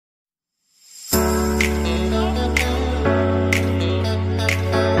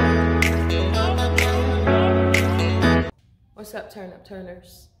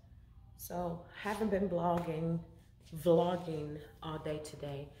turners. So haven't been vlogging all day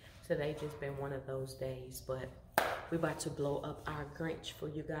today. Today just been one of those days, but we're about to blow up our Grinch for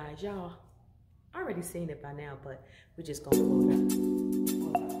you guys. Y'all already seen it by now, but we just gonna blow it up.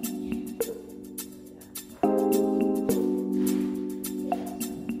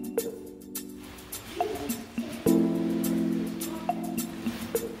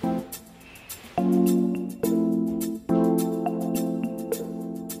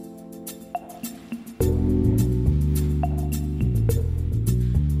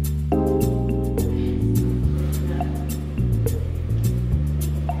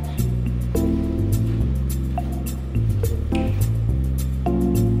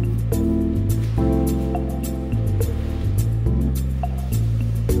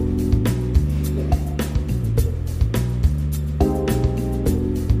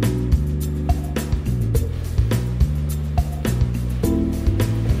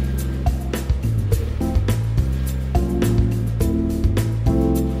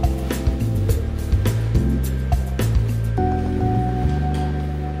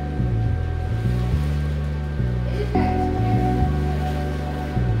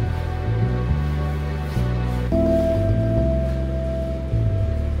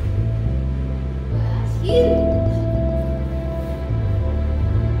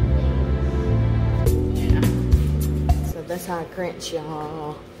 That's our Grinch,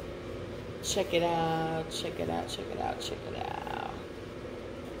 y'all. Check it out, check it out, check it out, check it out.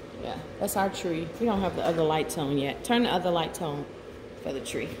 Yeah, that's our tree. We don't have the other lights on yet. Turn the other lights on for the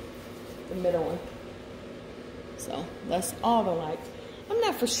tree, the middle one. So that's all the lights. I'm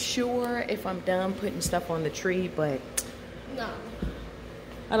not for sure if I'm done putting stuff on the tree, but no.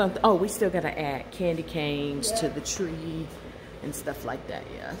 I don't. Oh, we still gotta add candy canes to the tree and stuff like that.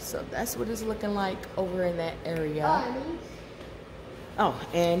 Yeah. So that's what it's looking like over in that area. Oh,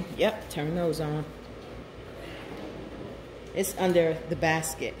 and yep, turn those on. It's under the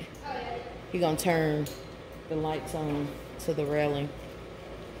basket. You're gonna turn the lights on to the railing.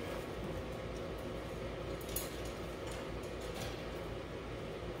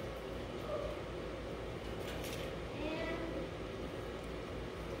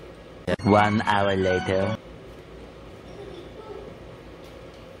 One hour later.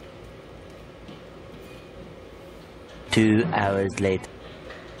 Two hours later.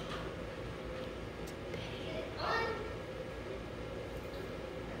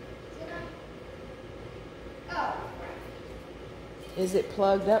 Is it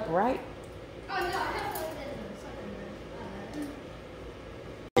plugged up right?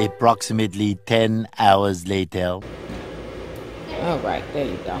 Approximately 10 hours later. All right, there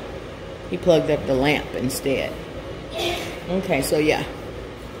you go. He plugged up the lamp instead. Okay, so yeah,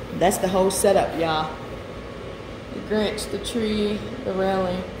 that's the whole setup, y'all. The Grinch, the tree, the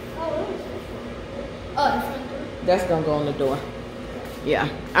railing. Oh, the front door. That's gonna go on the door. Yeah,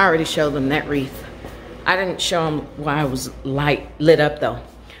 I already showed them that wreath. I didn't show them why it was lit up though.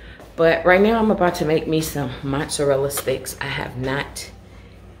 But right now I'm about to make me some mozzarella sticks. I have not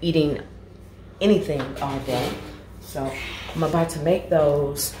eaten anything all day. So I'm about to make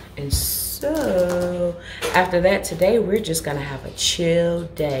those. And so after that, today we're just gonna have a chill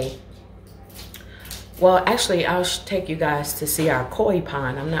day. Well, actually, I'll take you guys to see our koi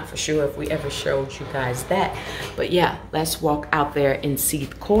pond. I'm not for sure if we ever showed you guys that. But yeah, let's walk out there and see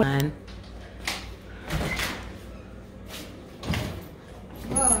the koi pond.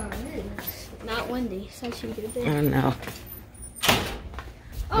 Oh, it's not windy. It's actually good day. I know.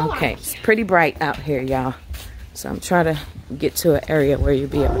 Oh, okay, it's pretty bright out here, y'all. So I'm trying to get to an area where you'll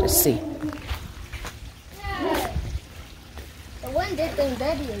be able to see. The one did them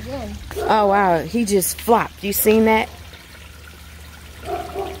dirty again. Oh, wow. He just flopped. You seen that?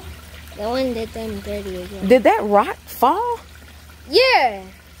 The one did them dirty again. Did that rock fall? Yeah.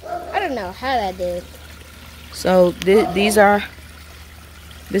 I don't know how that did. So this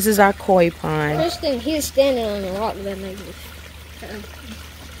is our koi pond. First thing, he was standing on the rock that made me.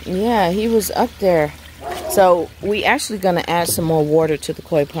 Yeah, he was up there. So we actually gonna add some more water to the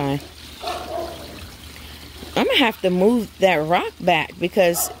koi pond. I'm gonna have to move that rock back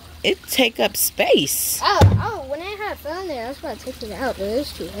because it take up space. Oh, when I had fun there, I was about to take it out, but it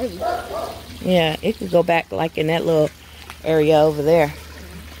was too heavy. Yeah, it could go back like in that little area over there.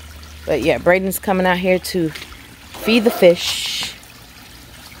 But yeah, Braden's coming out here to feed the fish.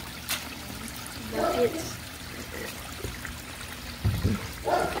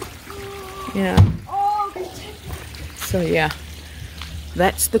 Yeah. So yeah,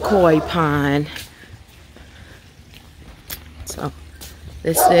 that's the koi pond. So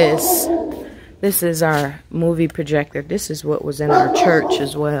this is This is our movie projector. This is what was in our church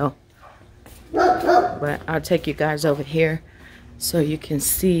as well. But I'll take you guys over here so you can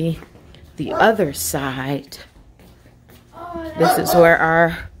see the other side. This is where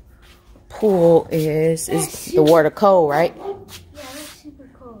our pool is. Is the water cold, right? Yeah, that's super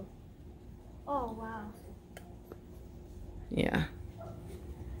cold. Oh, wow. Yeah.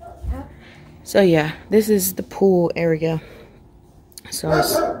 So yeah, this is the pool area. So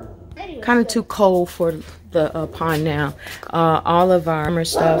it's kind of too cold for the pond now. All of our summer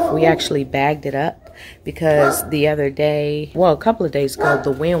stuff, we actually bagged it up because the other day, well, a couple of days ago,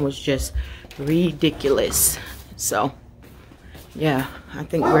 the wind was just ridiculous. So yeah, I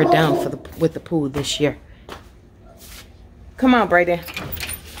think we're down for with the pool this year. Come on, Brayden.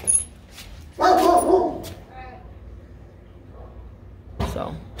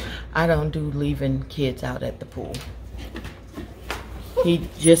 So I don't do leaving kids out at the pool. He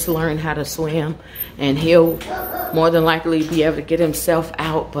just learned how to swim, and he'll more than likely be able to get himself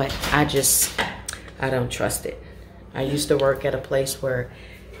out, but I don't trust it. I used to work at a place where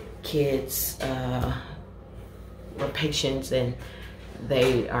kids were patients and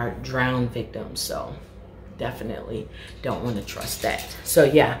they are drown victims, so definitely don't want to trust that. So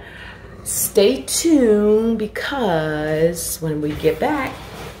yeah, stay tuned, because when we get back,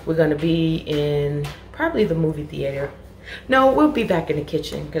 we're going to be in probably the movie theater. No, we'll be back in the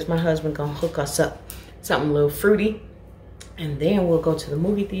kitchen because my husband gonna hook us up something a little fruity, and then we'll go to the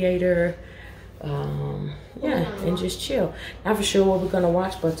movie theater. Yeah, and just chill. Not for sure what we're gonna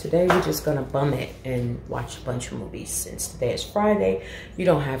watch, but today we're just gonna bum it and watch a bunch of movies. Since today is Friday, you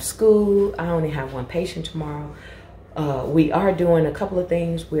don't have school. I only have one patient tomorrow. We are doing a couple of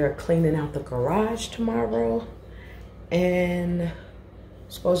things. We are cleaning out the garage tomorrow, and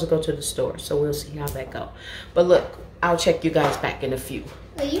supposed to go to the store, so we'll see how that go. But look, I'll check you guys back in a few.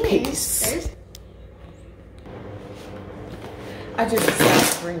 Peace. I just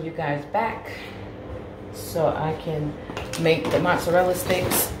decided to bring you guys back so I can make the mozzarella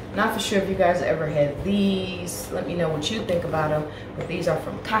sticks. Not for sure if you guys ever had these. Let me know what you think about them. But these are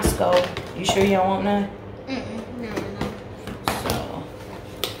from Costco. You sure you don't want none? No. So.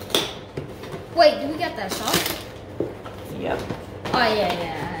 Wait, do we got that sauce? Yep. Oh,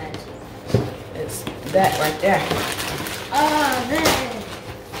 yeah. It's that right there. Oh, there.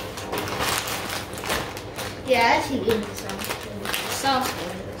 Yeah, actually give me some. Sauce is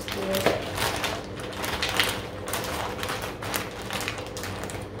good.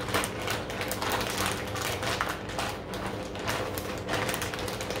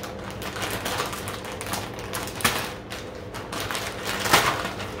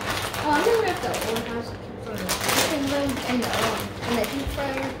 Oh, I remember at the old house for the chicken room and the deep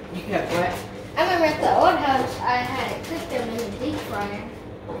fryer. You got what? I remember at the old house I had it cooked them in the deep fryer.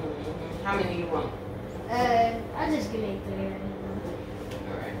 How many you want? I'll just give me 3 right now.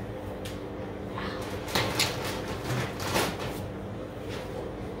 Alright.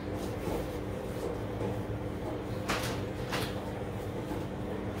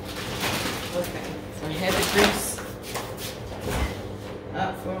 Okay, so I had the grease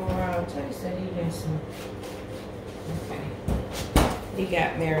up for a while. Teddy said he got some. Okay. He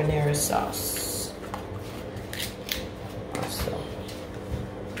got marinara sauce. Also.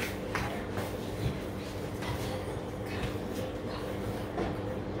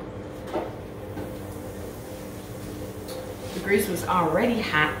 The grease was already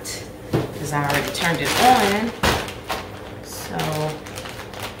hot because I already turned it on. So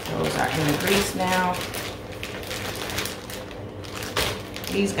those are in the grease now.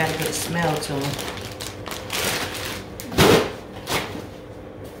 These got a good smell to them.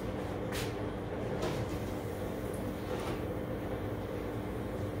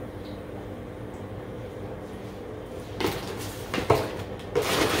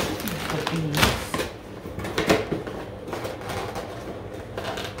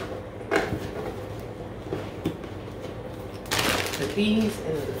 Put these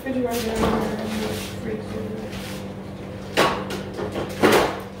in the refrigerator.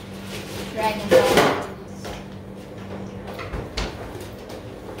 Dragon Ball.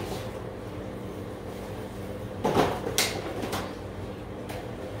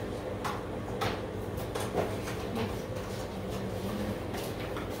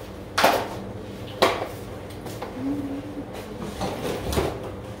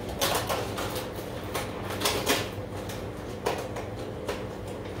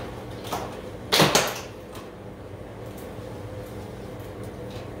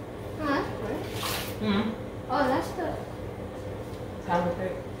 Oh, that's the.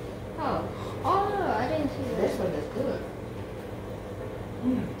 Counterfeit. Oh, I didn't see that. This one is good.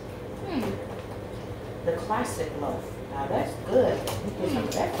 Hmm. the classic loaf. Now that's good. We get some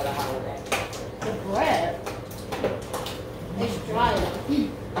of that for the holiday. The bread is dry.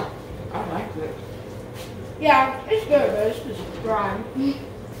 I like it. Yeah, it's good, but it's just dry.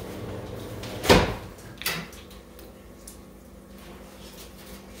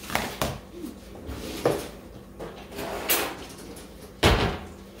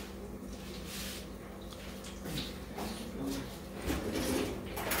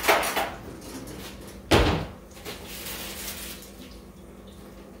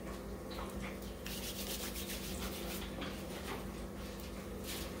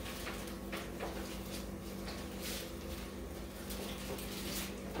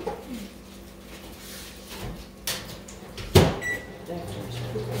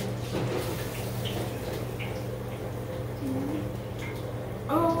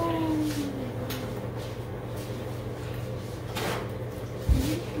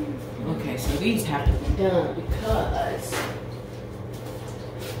 Okay, so these have to be done because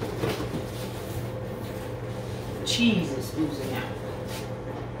cheese is oozing out.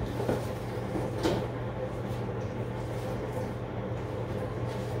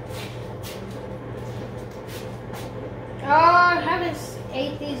 I haven't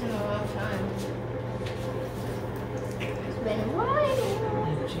ate these in a long time. It's been a while. In the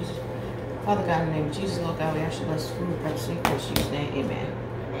name of Jesus. Father God, in the name of Jesus, Lord God, we ask you to bless the food, bless the Christ, Jesus' name, amen.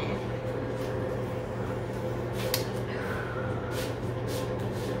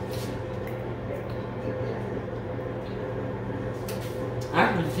 I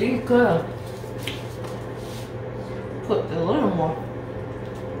can see you could put a little more.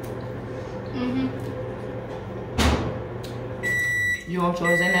 You want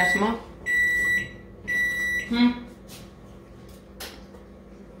yours in that small?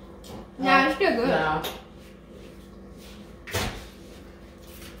 No, it's still good. No.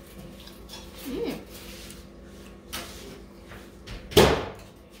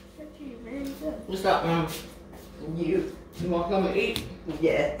 Actually, very good. What's up, Mom? You want to come and eat?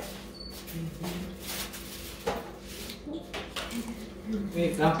 Yeah. Here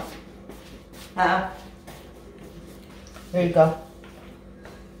you go. Here you go.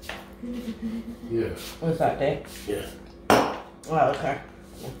 Yeah. What's that, Dave? Yeah. Oh, okay.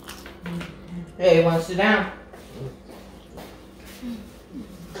 Hey, you want to sit down?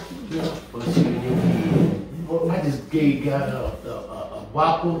 Yeah. But see, I just got a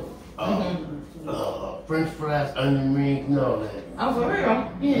waffle, French fries, onion rings, and all that. Oh, for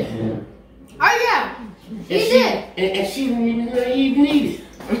real? Yeah. Oh, yeah. He And did. And she didn't even know he even eat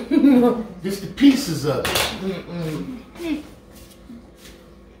it. Just the pieces of it.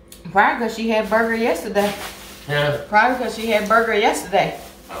 Probably because she had burger yesterday. Yeah. Probably because she had burger yesterday.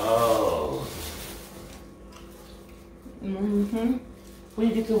 Oh. Mm-hmm. Where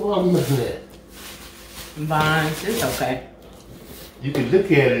you get the watermelon at? Vines, it's okay. You can look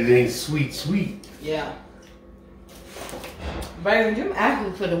at it, it ain't sweet. Yeah. Baby, you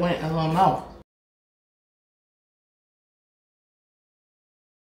actually could have went in her mouth.